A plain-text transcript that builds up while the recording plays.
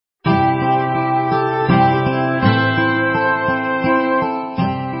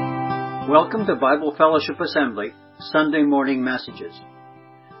Welcome to Bible Fellowship Assembly, Sunday Morning Messages.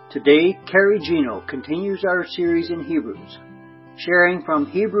 Today, Carrie Gino continues our series in Hebrews, sharing from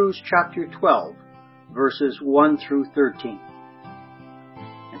Hebrews chapter 12, verses 1 through 13.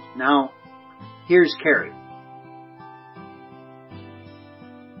 And now, here's Carrie.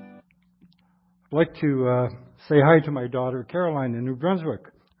 I'd like to say hi to my daughter Caroline in New Brunswick,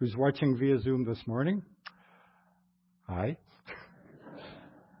 who's watching via Zoom this morning. Hi.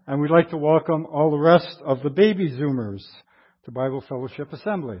 And we'd like to welcome all the rest of the baby Zoomers to Bible Fellowship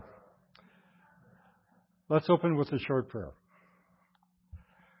Assembly. Let's open with a short prayer.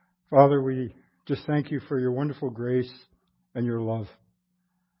 Father, we just thank you for your wonderful grace and your love.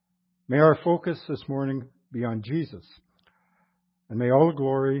 May our focus this morning be on Jesus, and may all the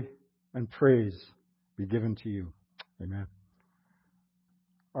glory and praise be given to you. Amen.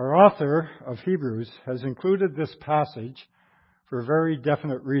 Our author of Hebrews has included this passage for a very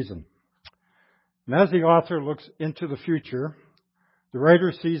definite reason. And as the author looks into the future, the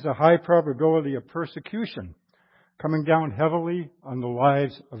writer sees a high probability of persecution coming down heavily on the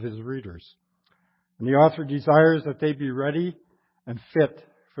lives of his readers. And the author desires that they be ready and fit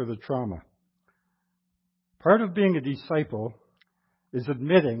for the trauma. Part of being a disciple is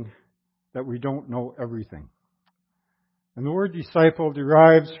admitting that we don't know everything. And the word disciple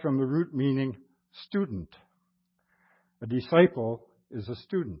derives from the root meaning student. A disciple is a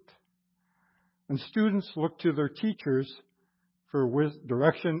student. And students look to their teachers for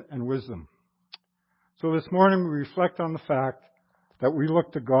direction and wisdom. So this morning we reflect on the fact that we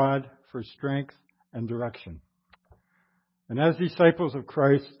look to God for strength and direction. And as disciples of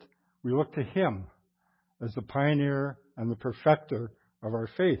Christ, we look to Him as the pioneer and the perfecter of our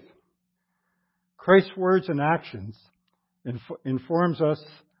faith. Christ's words and actions informs us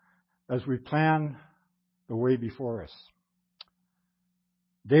as we plan the way before us.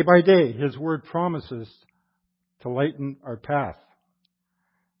 Day by day, His Word promises to lighten our path.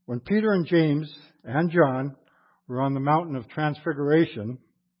 When Peter and James and John were on the mountain of Transfiguration,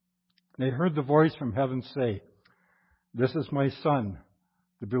 they heard the voice from heaven say, "This is my Son,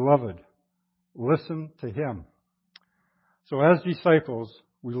 the Beloved. Listen to Him." So as disciples,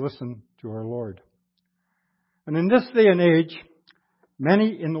 we listen to our Lord. And in this day and age,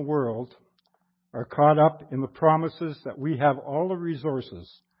 many in the world are caught up in the promises that we have all the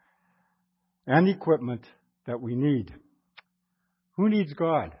resources and equipment that we need. Who needs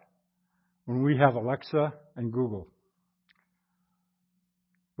God when we have Alexa and Google?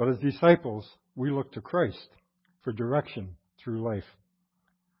 But as disciples, we look to Christ for direction through life.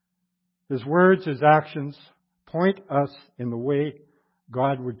 His words, His actions point us in the way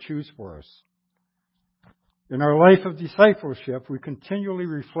God would choose for us. In our life of discipleship, we continually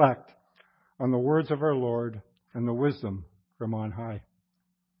reflect on the words of our Lord and the wisdom from on high.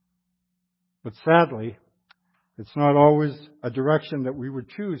 But sadly, it's not always a direction that we would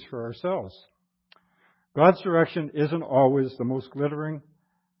choose for ourselves. God's direction isn't always the most glittering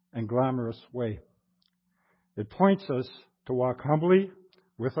and glamorous way. It points us to walk humbly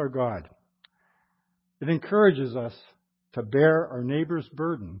with our God. It encourages us to bear our neighbor's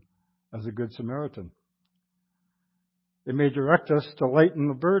burden as a good Samaritan. It may direct us to lighten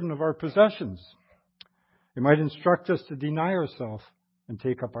the burden of our possessions. It might instruct us to deny ourselves and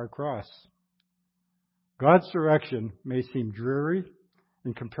take up our cross. God's direction may seem dreary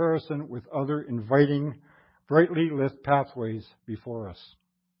in comparison with other inviting, brightly lit pathways before us.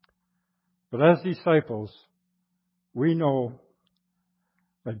 But as disciples, we know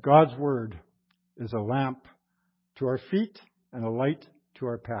that God's Word is a lamp to our feet and a light to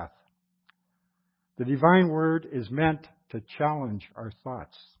our path. The divine Word is meant to challenge our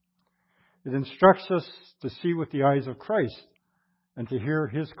thoughts. It instructs us to see with the eyes of Christ and to hear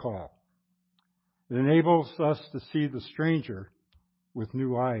His call. It enables us to see the stranger with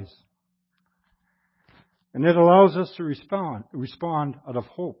new eyes. And it allows us to respond out of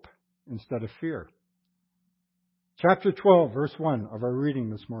hope instead of fear. Chapter 12, verse 1 of our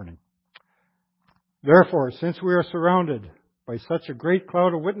reading this morning. "Therefore, since we are surrounded by such a great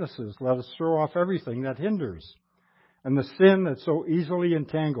cloud of witnesses, let us throw off everything that hinders and the sin that so easily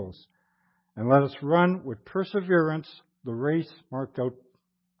entangles, and let us run with perseverance the race marked out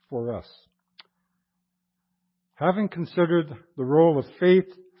for us." Having considered the role of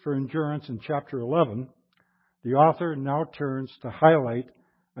faith for endurance in chapter 11, the author now turns to highlight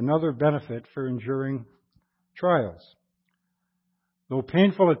another benefit for enduring trials. Though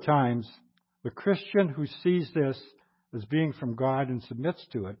painful at times, the Christian who sees this as being from God and submits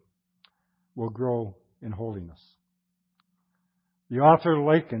to it will grow in holiness. The author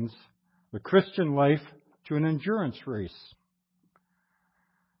likens the Christian life to an endurance race.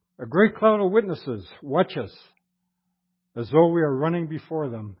 A great cloud of witnesses watch us as though we are running before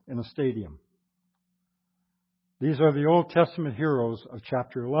them in a stadium. These are the Old Testament heroes of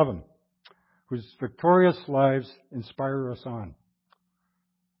chapter 11, whose victorious lives inspire us on.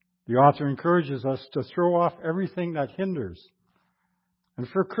 The author encourages us to throw off everything that hinders. And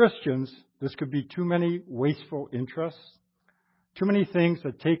for Christians, this could be too many wasteful interests, too many things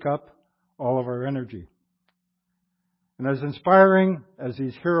that take up all of our energy. And as inspiring as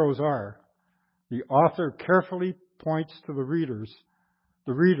these heroes are, the author carefully points to the readers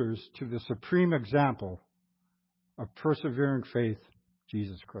to the supreme example of persevering faith,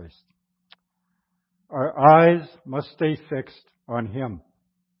 Jesus Christ. Our eyes must stay fixed on Him.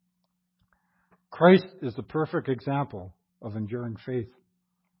 Christ is the perfect example of enduring faith.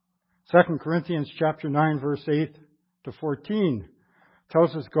 2 Corinthians chapter 9, verse 8 to 14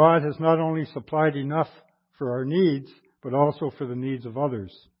 tells us God has not only supplied enough for our needs, but also for the needs of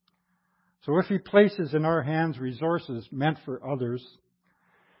others. So if He places in our hands resources meant for others,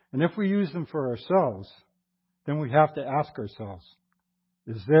 and if we use them for ourselves, then we have to ask ourselves,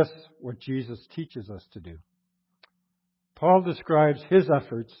 is this what Jesus teaches us to do? Paul describes his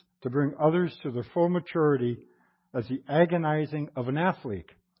efforts to bring others to their full maturity as the agonizing of an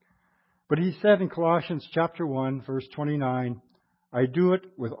athlete. But he said in Colossians chapter 1, verse 29, I do it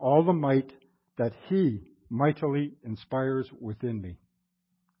with all the might that He mightily inspires within me.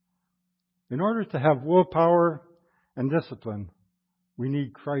 In order to have willpower and discipline, we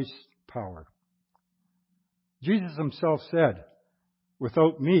need Christ's power. Jesus Himself said,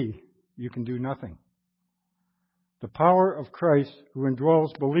 without me, you can do nothing. The power of Christ who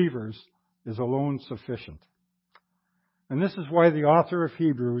indwells believers is alone sufficient. And this is why the author of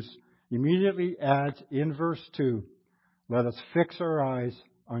Hebrews immediately adds in verse 2, let us fix our eyes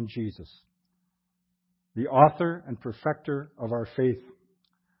on Jesus, the author and perfecter of our faith,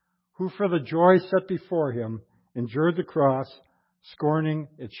 who for the joy set before Him endured the cross, scorning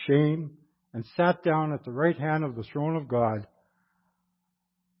its shame, and sat down at the right hand of the throne of God.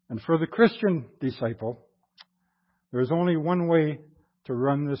 And for the Christian disciple, there is only one way to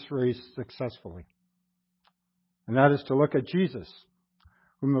run this race successfully. And that is to look at Jesus,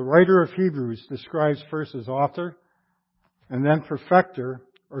 whom the writer of Hebrews describes first as author and then perfecter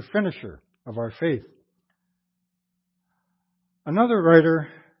or finisher of our faith. Another writer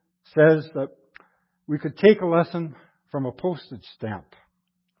says that we could take a lesson from a postage stamp.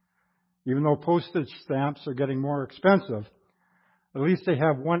 Even though postage stamps are getting more expensive, at least they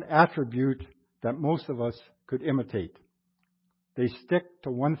have one attribute that most of us could imitate. They stick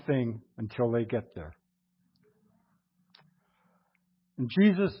to one thing until they get there. And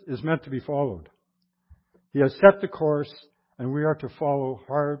Jesus is meant to be followed. He has set the course, and we are to follow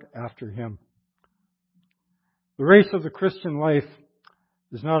hard after Him. The race of the Christian life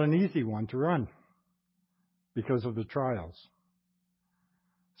is not an easy one to run because of the trials.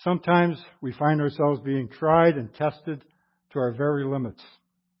 Sometimes we find ourselves being tried and tested to our very limits.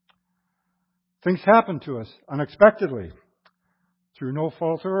 Things happen to us unexpectedly through no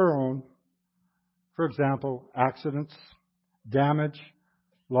fault of our own. For example, accidents, damage,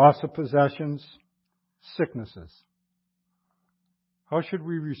 loss of possessions, sicknesses. How should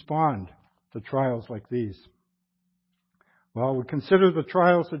we respond to trials like these? Well, we consider the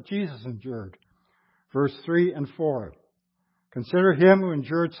trials that Jesus endured. Verse 3 and 4. Consider Him who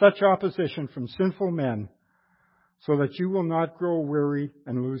endured such opposition from sinful men, so that you will not grow weary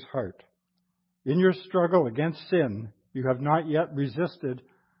and lose heart. In your struggle against sin, you have not yet resisted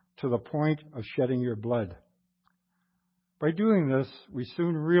to the point of shedding your blood. By doing this, we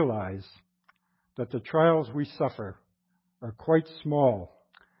soon realize that the trials we suffer are quite small,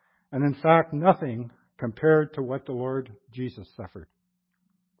 and in fact nothing compared to what the Lord Jesus suffered.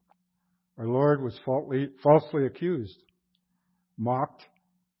 Our Lord was falsely accused, mocked,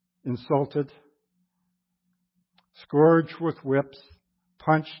 insulted, scourged with whips,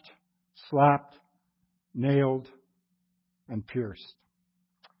 punched, slapped, nailed, and pierced.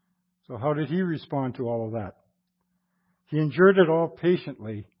 So how did He respond to all of that? He endured it all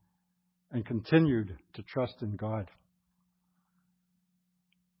patiently and continued to trust in God.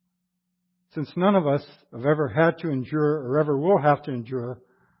 Since none of us have ever had to endure or ever will have to endure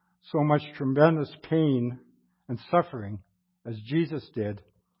so much tremendous pain and suffering as Jesus did,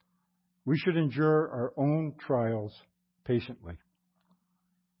 we should endure our own trials patiently.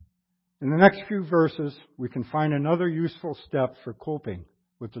 In the next few verses, we can find another useful step for coping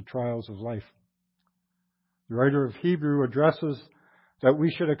with the trials of life. The writer of Hebrews addresses that we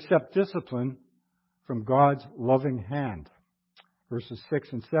should accept discipline from God's loving hand. Verses 6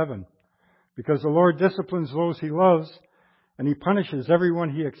 and 7. Because the Lord disciplines those He loves, and He punishes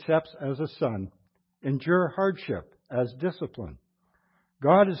everyone He accepts as a son. Endure hardship as discipline.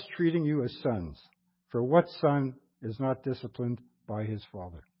 God is treating you as sons. For what son is not disciplined by his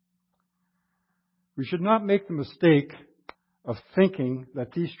father? We should not make the mistake of thinking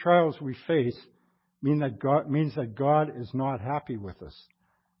that these trials we face means that God is not happy with us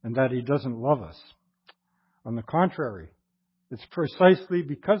and that He doesn't love us. On the contrary, it's precisely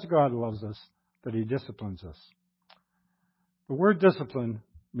because God loves us that He disciplines us. The word discipline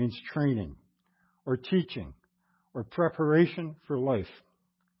means training or teaching or preparation for life.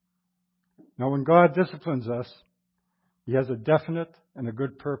 Now, when God disciplines us, He has a definite and a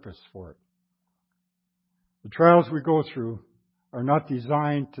good purpose for it. The trials we go through are not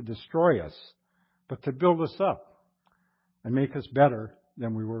designed to destroy us, but to build us up and make us better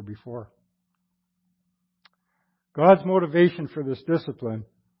than we were before. God's motivation for this discipline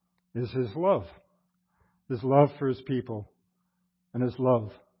is His love for His people, and His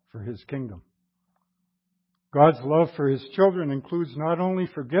love for His kingdom. God's love for His children includes not only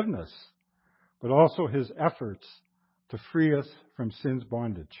forgiveness, but also His efforts to free us from sin's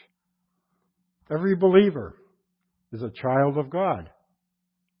bondage. Every believer is a child of God.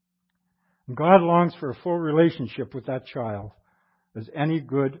 And God longs for a full relationship with that child, as any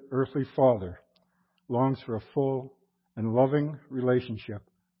good earthly father longs for a full and loving relationship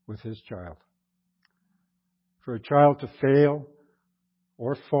with his child. For a child to fail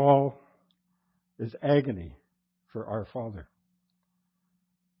or fall is agony for our Father.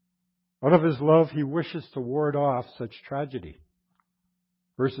 Out of His love, He wishes to ward off such tragedy.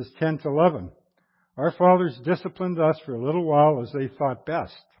 Verses 10 to 11. Our fathers disciplined us for a little while as they thought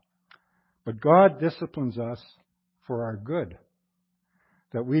best. But God disciplines us for our good,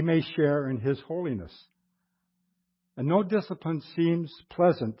 that we may share in His holiness. And no discipline seems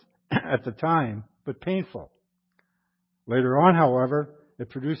pleasant at the time, but painful. Later on, however, it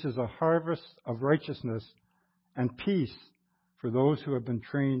produces a harvest of righteousness and peace for those who have been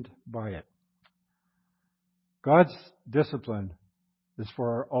trained by it. God's discipline is for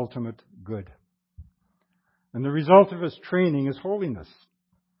our ultimate good. And the result of His training is holiness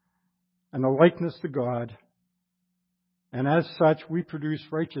and a likeness to God. And as such, we produce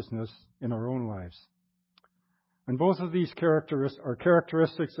righteousness in our own lives. And both of these are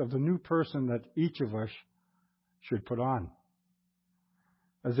characteristics of the new person that each of us should put on.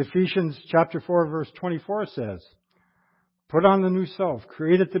 As Ephesians chapter 4, verse 24 says, put on the new self,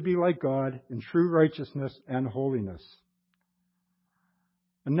 created to be like God in true righteousness and holiness.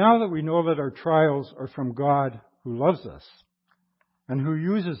 And now that we know that our trials are from God who loves us and who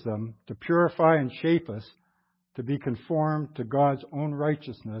uses them to purify and shape us to be conformed to God's own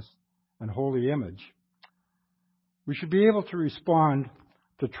righteousness and holy image, we should be able to respond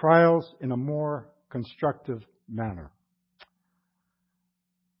to trials in a more constructive manner.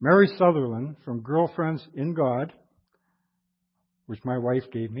 Mary Sutherland from Girlfriends in God, which my wife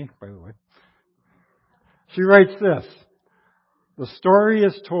gave me, by the way, she writes this: the story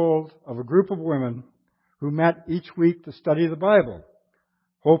is told of a group of women who met each week to study the Bible,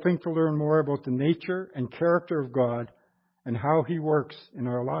 hoping to learn more about the nature and character of God and how He works in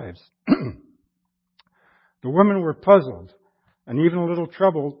our lives. The women were puzzled and even a little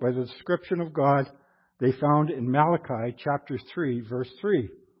troubled by the description of God they found in Malachi chapter 3, verse 3,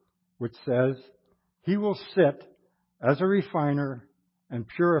 which says, He will sit as a refiner and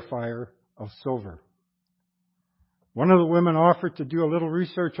purifier of silver. One of the women offered to do a little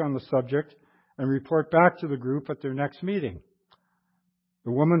research on the subject and report back to the group at their next meeting.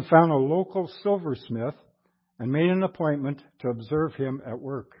 The woman found a local silversmith and made an appointment to observe him at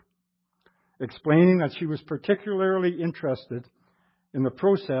work, explaining that she was particularly interested in the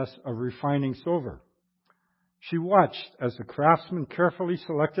process of refining silver. She watched as the craftsman carefully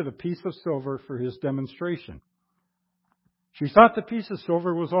selected a piece of silver for his demonstration. She thought the piece of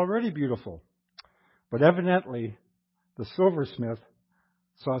silver was already beautiful, but evidently the silversmith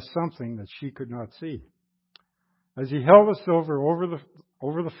saw something that she could not see. As he held the silver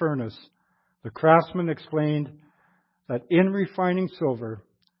over the furnace, the craftsman explained that in refining silver,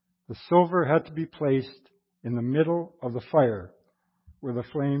 the silver had to be placed in the middle of the fire where the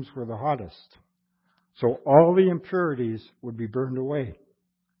flames were the hottest, so all the impurities would be burned away.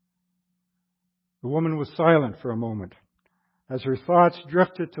 The woman was silent for a moment as her thoughts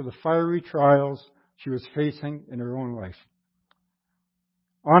drifted to the fiery trials she was facing in her own life.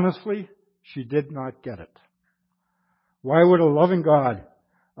 Honestly, she did not get it. Why would a loving God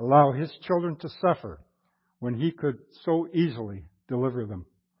allow His children to suffer when He could so easily deliver them?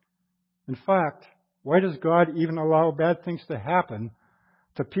 In fact, why does God even allow bad things to happen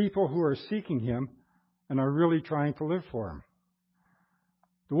to people who are seeking Him and are really trying to live for Him?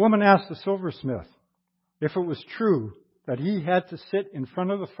 The woman asked the silversmith if it was true that he had to sit in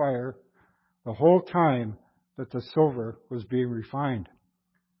front of the fire the whole time that the silver was being refined.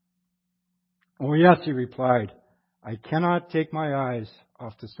 "Oh, yes," he replied. "I cannot take my eyes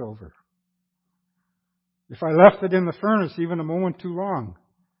off the silver. If I left it in the furnace even a moment too long,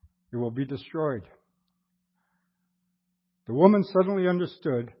 it will be destroyed." The woman suddenly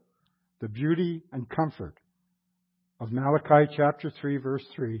understood the beauty and comfort of Malachi chapter 3, verse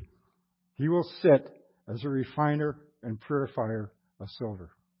 3. He will sit as a refiner and purifier of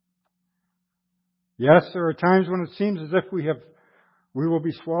silver. Yes, there are times when it seems as if we will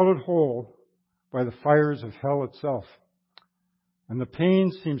be swallowed whole by the fires of hell itself. And the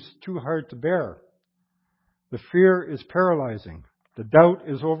pain seems too hard to bear. The fear is paralyzing. The doubt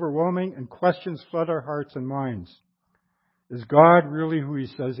is overwhelming, and questions flood our hearts and minds. Is God really who He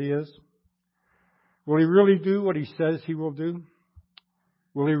says He is? Will He really do what He says He will do?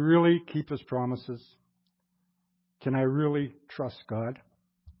 Will He really keep His promises? Can I really trust God?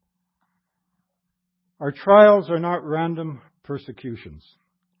 Our trials are not random persecutions.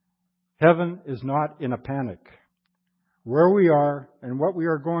 Heaven is not in a panic. Where we are and what we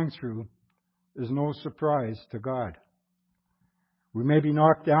are going through is no surprise to God. We may be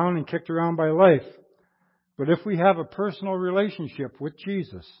knocked down and kicked around by life, but if we have a personal relationship with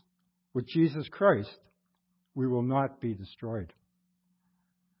Jesus Christ, we will not be destroyed.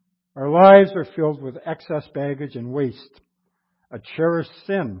 Our lives are filled with excess baggage and waste, a cherished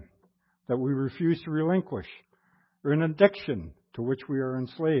sin that we refuse to relinquish, or an addiction to which we are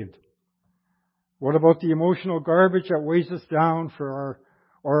enslaved. What about the emotional garbage that weighs us down or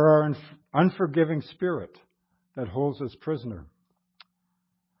our unforgiving spirit that holds us prisoner?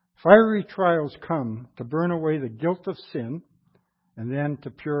 Fiery trials come to burn away the guilt of sin and then to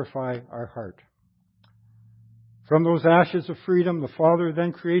purify our heart. From those ashes of freedom, the Father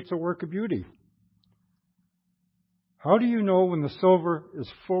then creates a work of beauty. How do you know when the silver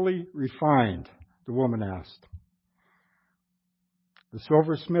is fully refined? The woman asked. The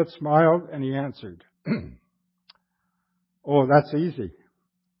silversmith smiled and he answered, "Oh, that's easy.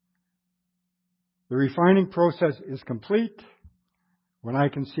 The refining process is complete when I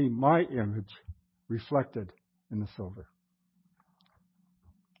can see my image reflected in the silver."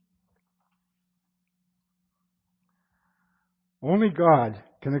 Only God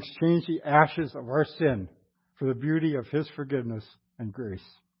can exchange the ashes of our sin for the beauty of His forgiveness and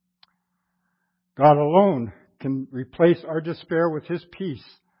grace. God alone can replace our despair with His peace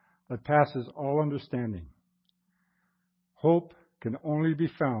that passes all understanding. Hope can only be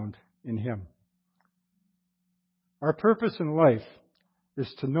found in Him. Our purpose in life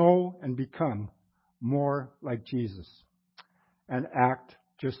is to know and become more like Jesus and act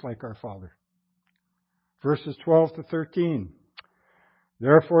just like our Father. Verses 12 to 13.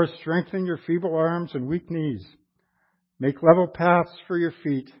 "Therefore strengthen your feeble arms and weak knees. Make level paths for your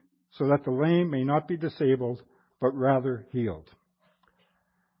feet, so that the lame may not be disabled, but rather healed."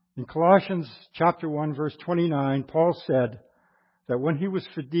 In Colossians chapter 1, verse 29, Paul said that when he was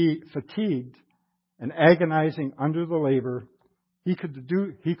fatigued and agonizing under the labor, he could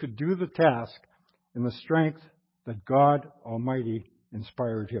do the task in the strength that God Almighty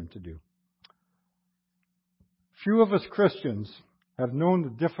inspired him to do. Few of us Christians have known the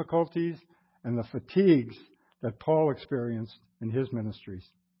difficulties and the fatigues that Paul experienced in his ministries.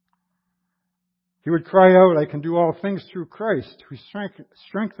 He would cry out, "I can do all things through Christ who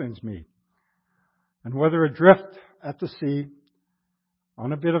strengthens me." And whether adrift at the sea,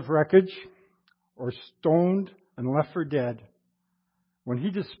 on a bit of wreckage, or stoned and left for dead, when he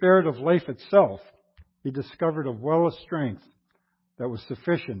despaired of life itself, he discovered a well of strength that was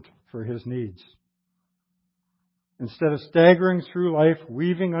sufficient for his needs. Instead of staggering through life,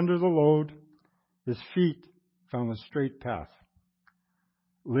 weaving under the load, his feet found a straight path.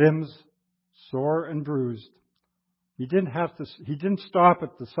 Limbs sore and bruised, he didn't stop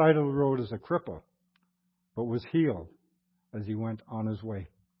at the side of the road as a cripple, but was healed as he went on his way.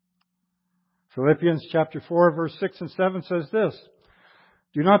 Philippians chapter 4, verse 6 and 7 says this: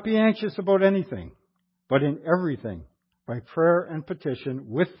 "Do not be anxious about anything, but in everything, by prayer and petition,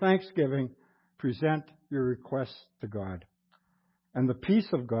 with thanksgiving, present your requests to God. And the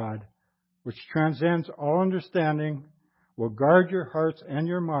peace of God, which transcends all understanding, will guard your hearts and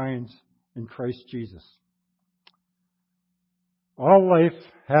your minds in Christ Jesus." All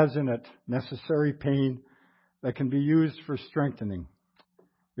life has in it necessary pain that can be used for strengthening,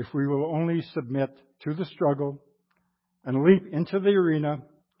 if we will only submit to the struggle and leap into the arena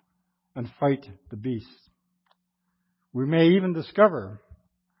and fight the beasts. We may even discover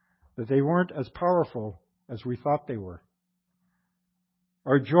that they weren't as powerful as we thought they were.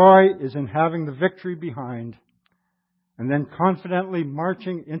 Our joy is in having the victory behind and then confidently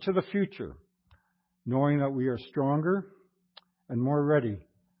marching into the future, knowing that we are stronger and more ready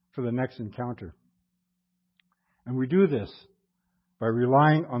for the next encounter. And we do this by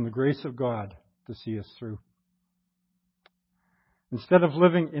relying on the grace of God to see us through. Instead of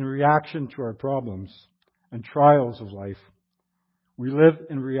living in reaction to our problems and trials of life, we live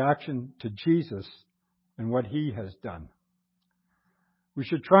in reaction to Jesus and what He has done. We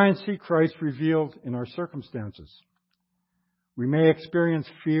should try and see Christ revealed in our circumstances. We may experience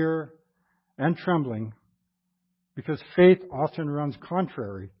fear and trembling because faith often runs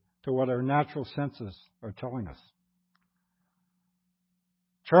contrary to what our natural senses are telling us.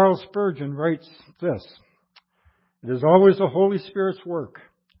 Charles Spurgeon writes this: "It is always the Holy Spirit's work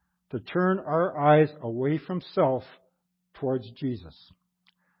to turn our eyes away from self towards Jesus.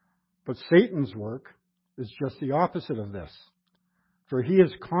 But Satan's work is just the opposite of this, for he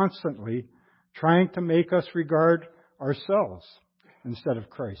is constantly trying to make us regard ourselves instead of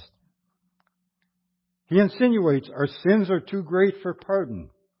Christ. He insinuates our sins are too great for pardon.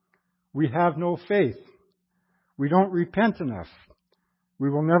 We have no faith. We don't repent enough. We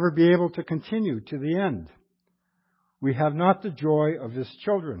will never be able to continue to the end. We have not the joy of His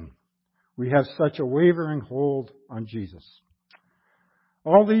children. We have such a wavering hold on Jesus."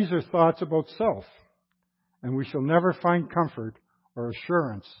 All these are thoughts about self, and we shall never find comfort or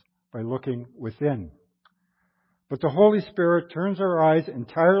assurance by looking within. But the Holy Spirit turns our eyes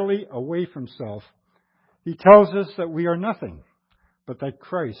entirely away from self. He tells us that we are nothing, but that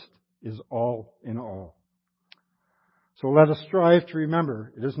Christ is all in all. So let us strive to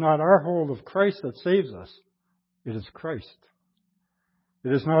remember it is not our hold of Christ that saves us, it is Christ.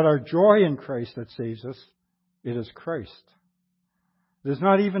 It is not our joy in Christ that saves us, it is Christ. It is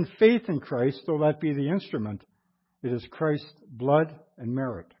not even faith in Christ, though that be the instrument. It is Christ's blood and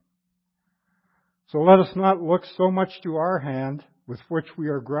merit. So let us not look so much to our hand with which we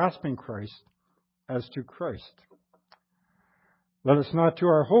are grasping Christ as to Christ. Let us not to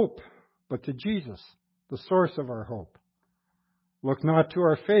our hope, but to Jesus, the source of our hope. Look not to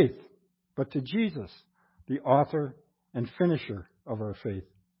our faith, but to Jesus, the author and finisher of our faith.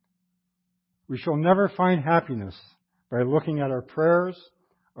 We shall never find happiness by looking at our prayers,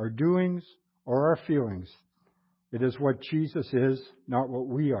 our doings, or our feelings. It is what Jesus is, not what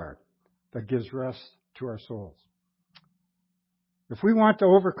we are, that gives rest to our souls. If we want to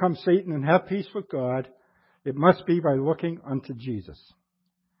overcome Satan and have peace with God, it must be by looking unto Jesus.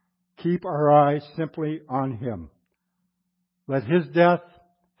 Keep our eyes simply on Him. Let His death,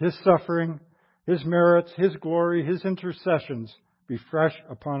 His suffering, His merits, His glory, His intercessions be fresh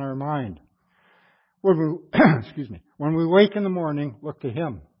upon our mind. When we wake in the morning, look to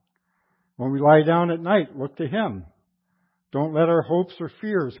Him. When we lie down at night, look to Him. Don't let our hopes or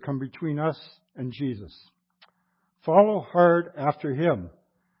fears come between us and Jesus. Follow hard after Him,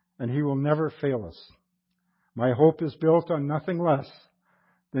 and He will never fail us. My hope is built on nothing less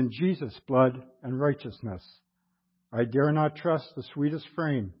than Jesus' blood and righteousness. I dare not trust the sweetest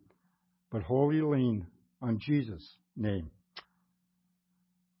frame, but wholly lean on Jesus' name.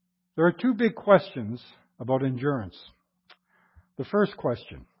 There are two big questions about endurance. The first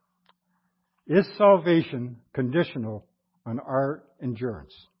question: is salvation conditional on our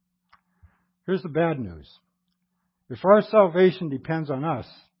endurance? Here's the bad news. If our salvation depends on us,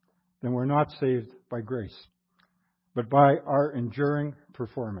 then we're not saved by grace, but by our enduring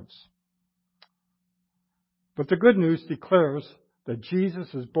performance. But the good news declares that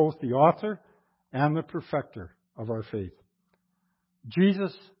Jesus is both the author and the perfecter of our faith.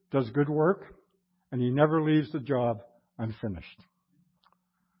 Jesus does good work, and He never leaves the job unfinished.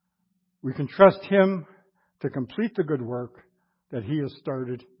 We can trust Him to complete the good work that He has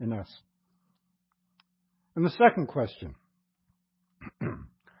started in us. And the second question: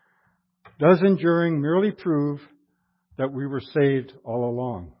 does enduring merely prove that we were saved all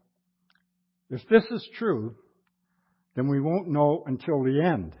along? If this is true, then we won't know until the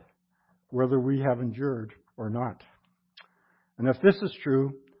end whether we have endured or not. And if this is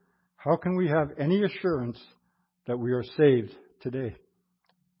true, how can we have any assurance that we are saved today?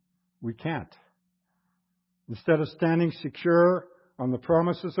 We can't. Instead of standing secure on the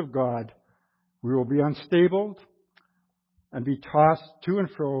promises of God, we will be unstable and be tossed to and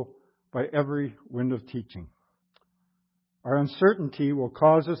fro by every wind of teaching. Our uncertainty will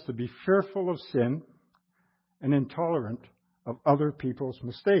cause us to be fearful of sin and intolerant of other people's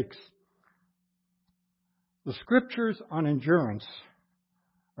mistakes. The Scriptures on endurance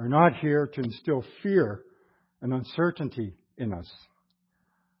are not here to instill fear and uncertainty in us,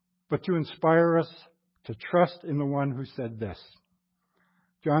 but to inspire us to trust in the one who said this: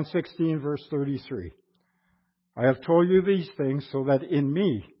 John 16, verse 33. I have told you these things so that in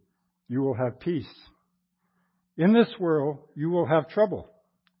me you will have peace. In this world you will have trouble,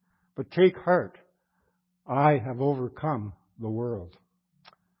 but take heart. I have overcome the world.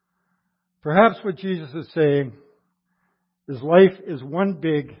 Perhaps what Jesus is saying is life is one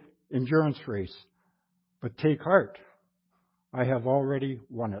big endurance race, but take heart. I have already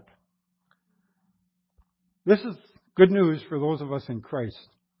won it. This is good news for those of us in Christ.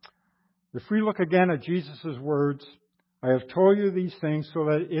 If we look again at Jesus' words, I have told you these things so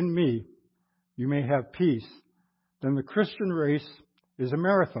that in me you may have peace, then the Christian race is a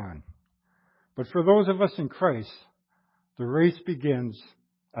marathon. But for those of us in Christ, the race begins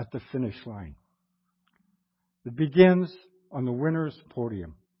at the finish line. It begins on the winner's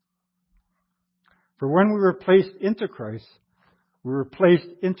podium. For when we were placed into Christ, we were placed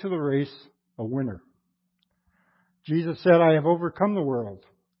into the race a winner. Jesus said, I have overcome the world.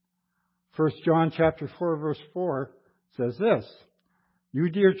 1 John chapter 4, verse 4 says this, you,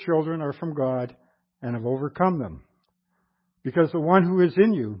 dear children, are from God and have overcome them, because the one who is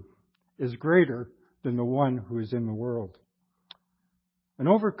in you is greater than the one who is in the world. And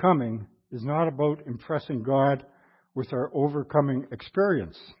overcoming is not about impressing God with our overcoming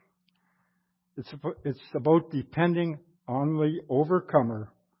experience. It's about depending on the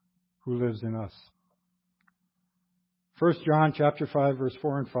overcomer who lives in us. 1 John chapter 5, verse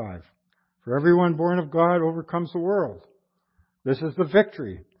 4 and 5. For everyone born of God overcomes the world. This is the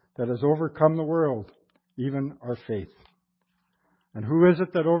victory that has overcome the world, even our faith. And who is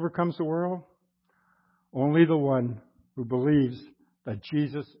it that overcomes the world? Only the one who believes that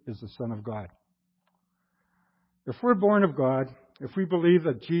Jesus is the Son of God. If we're born of God, if we believe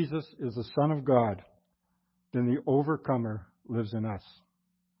that Jesus is the Son of God, then the overcomer lives in us.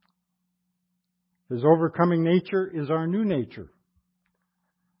 His overcoming nature is our new nature.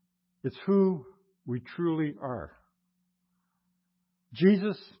 It's who we truly are.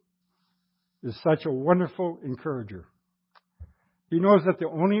 Jesus is such a wonderful encourager. He knows that the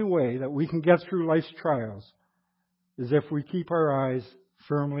only way that we can get through life's trials is if we keep our eyes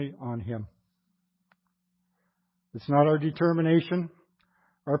firmly on Him. It's not our determination,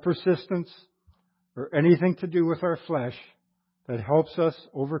 our persistence, or anything to do with our flesh that helps us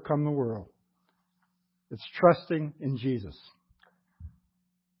overcome the world. It's trusting in Jesus.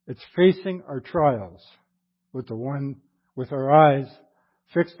 It's facing our trials with our eyes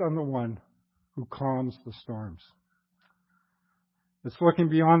fixed on the one who calms the storms. It's looking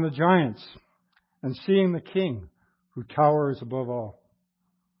beyond the giants and seeing the King who towers above all.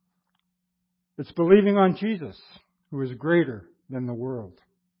 It's believing on Jesus, who is greater than the world.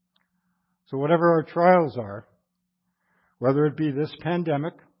 So whatever our trials are, whether it be this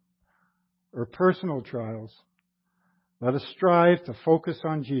pandemic or personal trials, let us strive to focus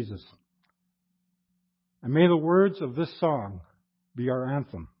on Jesus. And may the words of this song be our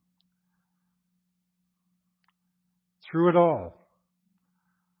anthem. Through it all,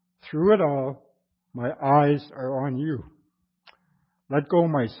 my eyes are on you. Let go,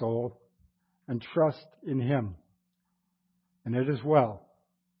 my soul, and trust in Him. And it is well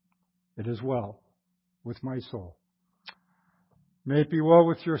with my soul. May it be well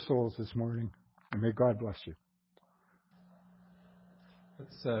with your souls this morning, and may God bless you.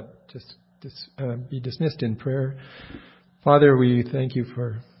 Let's be dismissed in prayer. Father, we thank you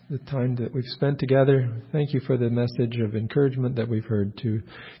for the time that we've spent together. Thank you for the message of encouragement that we've heard to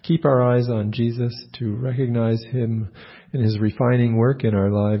keep our eyes on Jesus, to recognize Him in His refining work in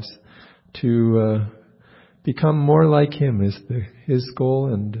our lives, to become more like Him is His goal,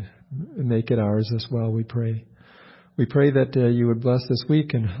 and make it ours as well, we pray. We pray that you would bless this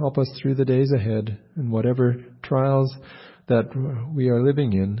week and help us through the days ahead and whatever trials that we are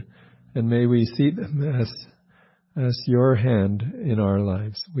living in, and may we see them as your hand in our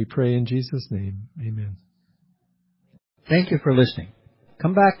lives. We pray in Jesus' name. Amen. Thank you for listening.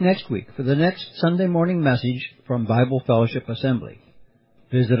 Come back next week for the next Sunday morning message from Bible Fellowship Assembly.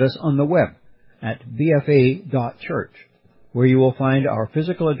 Visit us on the web at bfa.church, where you will find our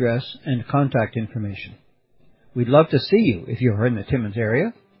physical address and contact information. We'd love to see you if you're in the Timmins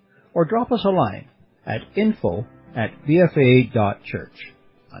area, or drop us a line at info@bfa.church.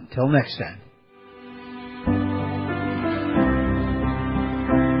 Until next time.